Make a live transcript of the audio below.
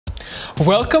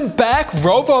Welcome back,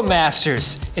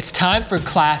 RoboMasters! It's time for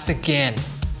class again.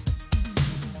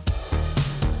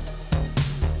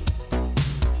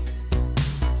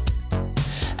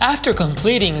 After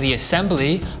completing the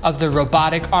assembly of the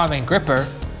robotic arm and gripper,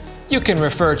 you can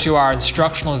refer to our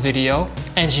instructional video,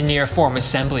 Engineer Form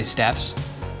Assembly Steps.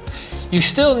 You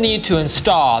still need to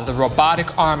install the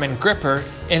robotic arm and gripper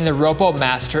in the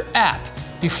RoboMaster app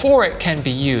before it can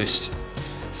be used.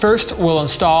 First, we'll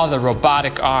install the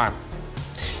robotic arm.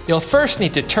 You'll first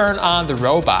need to turn on the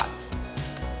robot.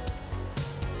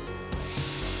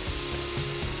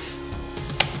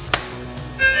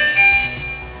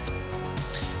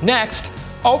 Next,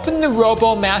 open the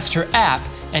RoboMaster app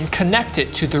and connect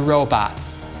it to the robot.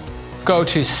 Go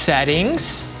to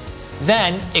Settings,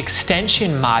 then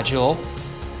Extension Module,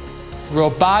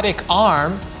 Robotic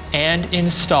Arm, and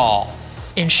Install.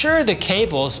 Ensure the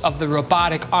cables of the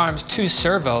robotic arm's two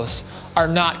servos are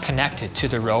not connected to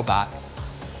the robot.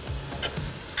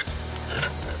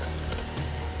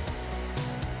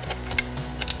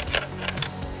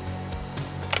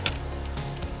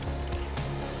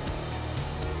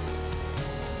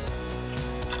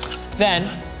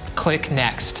 Then, click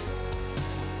Next.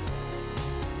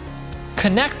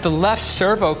 Connect the left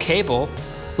servo cable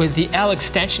with the L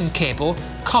extension cable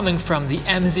coming from the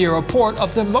M0 port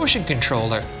of the motion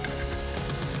controller.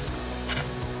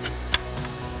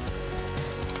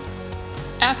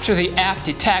 After the app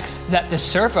detects that the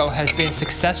servo has been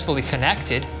successfully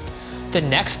connected, the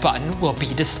Next button will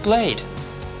be displayed.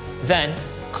 Then,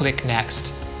 click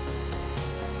Next.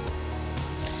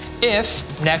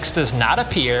 If Next does not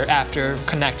appear after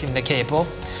connecting the cable,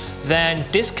 then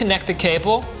disconnect the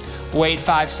cable, wait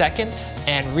 5 seconds,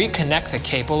 and reconnect the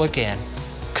cable again.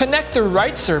 Connect the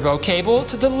right servo cable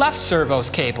to the left servo's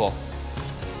cable.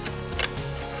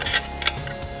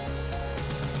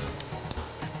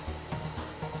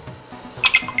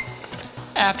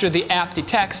 After the app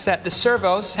detects that the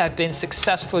servos have been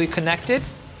successfully connected,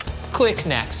 click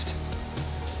Next.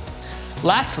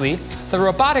 Lastly, the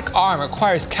robotic arm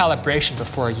requires calibration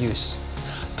before use.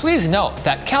 Please note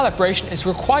that calibration is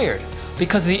required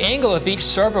because the angle of each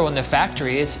servo in the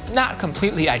factory is not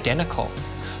completely identical.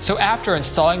 So after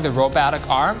installing the robotic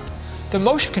arm, the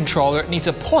motion controller needs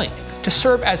a point to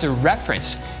serve as a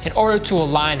reference in order to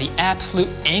align the absolute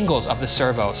angles of the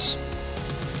servos.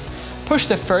 Push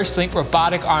the first link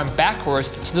robotic arm backwards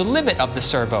to the limit of the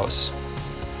servos.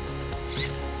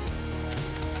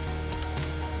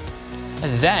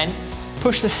 And then,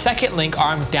 push the second link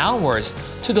arm downwards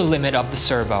to the limit of the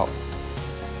servo.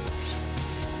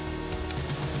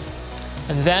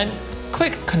 And then,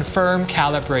 click Confirm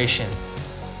Calibration.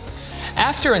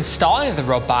 After installing the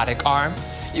robotic arm,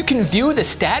 you can view the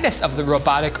status of the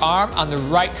robotic arm on the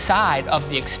right side of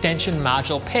the extension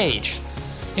module page,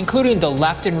 including the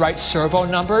left and right servo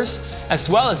numbers, as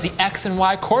well as the X and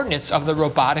Y coordinates of the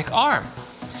robotic arm.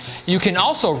 You can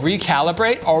also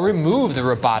recalibrate or remove the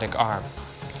robotic arm.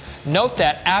 Note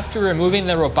that after removing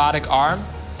the robotic arm,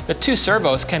 the two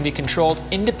servos can be controlled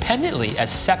independently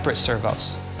as separate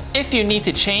servos. If you need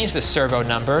to change the servo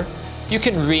number, you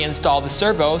can reinstall the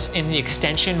servos in the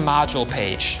extension module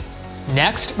page.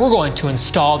 Next, we're going to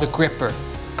install the gripper.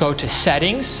 Go to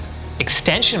Settings,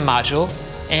 Extension Module,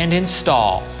 and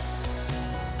Install.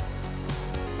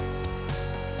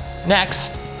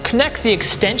 Next, connect the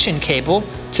extension cable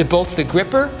to both the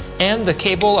gripper and the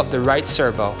cable of the right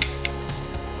servo.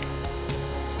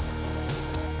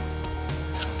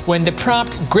 When the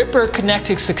prompt "Gripper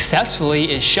connected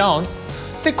successfully" is shown,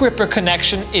 the gripper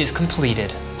connection is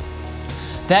completed.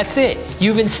 That's it!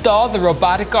 You've installed the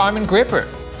robotic arm and gripper.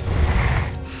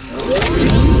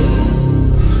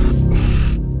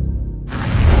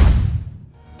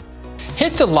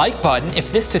 Hit the like button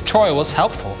if this tutorial was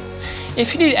helpful.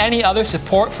 If you need any other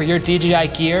support for your DJI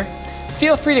gear,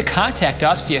 feel free to contact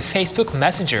us via Facebook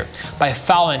Messenger by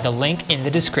following the link in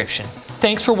the description.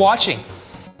 Thanks for watching.